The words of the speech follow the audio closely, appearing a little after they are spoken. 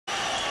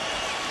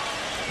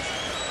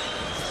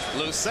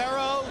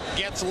Lucero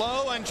gets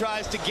low and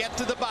tries to get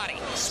to the body.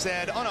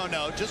 Said, oh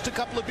no, just a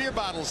couple of beer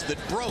bottles that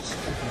broke,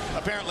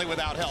 apparently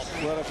without help.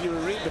 Well, if you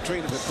read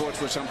between the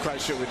reports, which I'm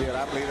quite sure we did,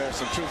 I believe there's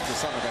some truth to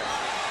some of that.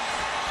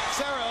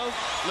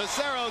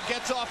 Lucero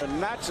gets off. The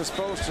match is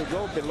supposed to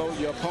go below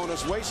your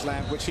opponent's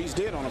waistline, which he's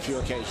did on a few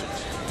occasions.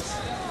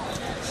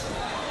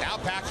 Now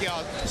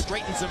Pacquiao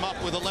straightens him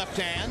up with a left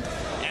hand,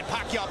 and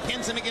Pacquiao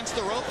pins him against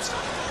the ropes.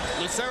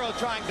 Lucero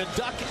trying to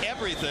duck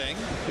everything.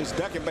 He's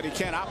ducking, but he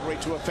can't operate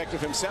too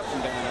effective himself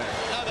from down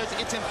there. No,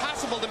 it's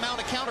impossible to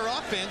mount a counter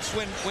offense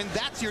when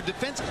that's your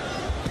defense.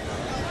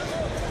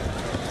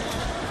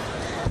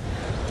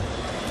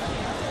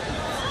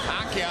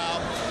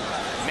 Pacquiao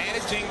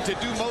managing to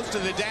do most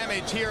of the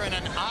damage here in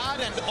an odd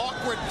and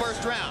awkward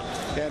first round.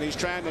 And he's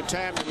trying to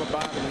time him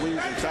about and weave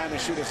and trying to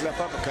shoot his left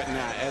uppercut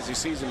now as he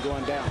sees him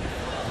going down.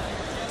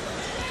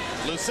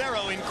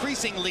 Lucero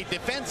increasingly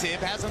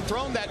defensive, hasn't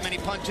thrown that many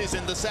punches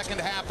in the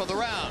second half of the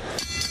round.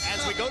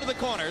 As we go to the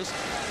corners,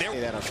 they're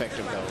that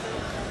effective though.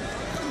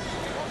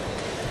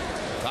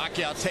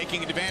 Pacquiao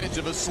taking advantage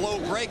of a slow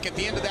break at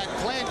the end of that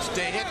clinch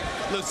to hit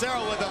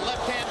Lucero with a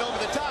left hand over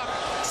the top.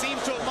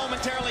 Seems to have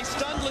momentarily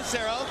stunned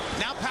Lucero.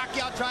 Now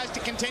Pacquiao tries to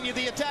continue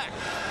the attack.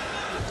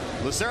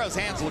 Lucero's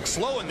hands look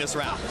slow in this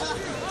round.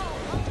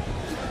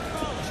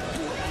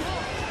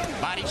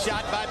 Body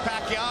shot by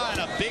Pacquiao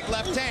and a big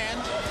left hand.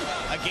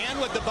 Again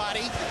with the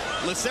body.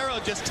 Lucero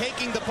just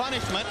taking the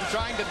punishment and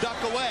trying to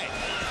duck away.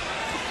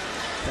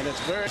 And it's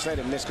very sad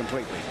and missed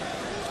completely.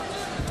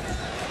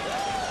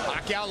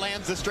 Pacquiao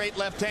lands the straight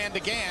left hand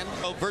again.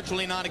 Oh,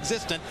 virtually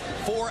non-existent.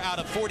 4 out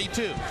of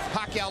 42.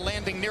 Pacquiao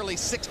landing nearly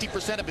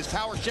 60% of his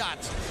power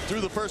shots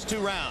through the first 2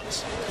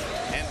 rounds.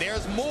 And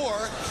there's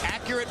more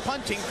accurate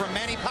punching from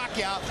Manny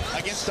Pacquiao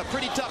against a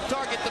pretty tough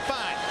target to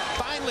find.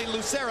 Finally,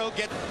 Lucero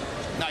gets...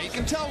 Now, you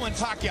can tell when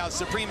Pacquiao's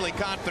supremely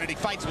confident. He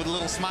fights with a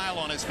little smile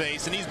on his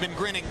face, and he's been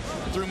grinning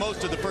through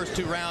most of the first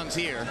 2 rounds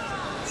here.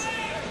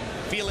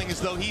 Feeling as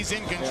though he's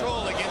in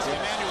control against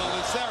Emmanuel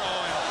Lucero.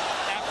 And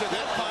after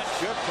that punch,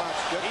 good punch.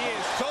 He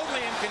is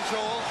totally in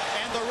control,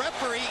 and the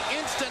referee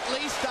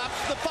instantly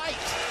stops the fight.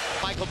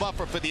 Michael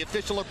Buffer for the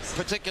official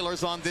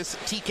particulars on this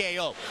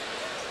TKO.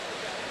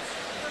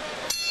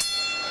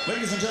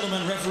 Ladies and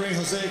gentlemen, referee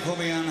Jose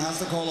Cobian has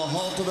to call a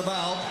halt to the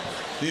bout.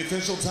 The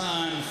official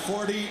time,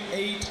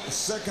 48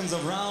 seconds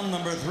of round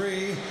number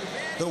 3.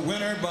 The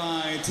winner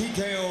by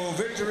TKO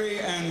victory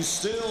and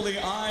still the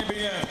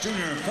IBF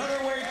Junior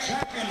Featherweight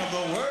Champion of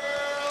the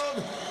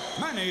world,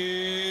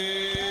 Manny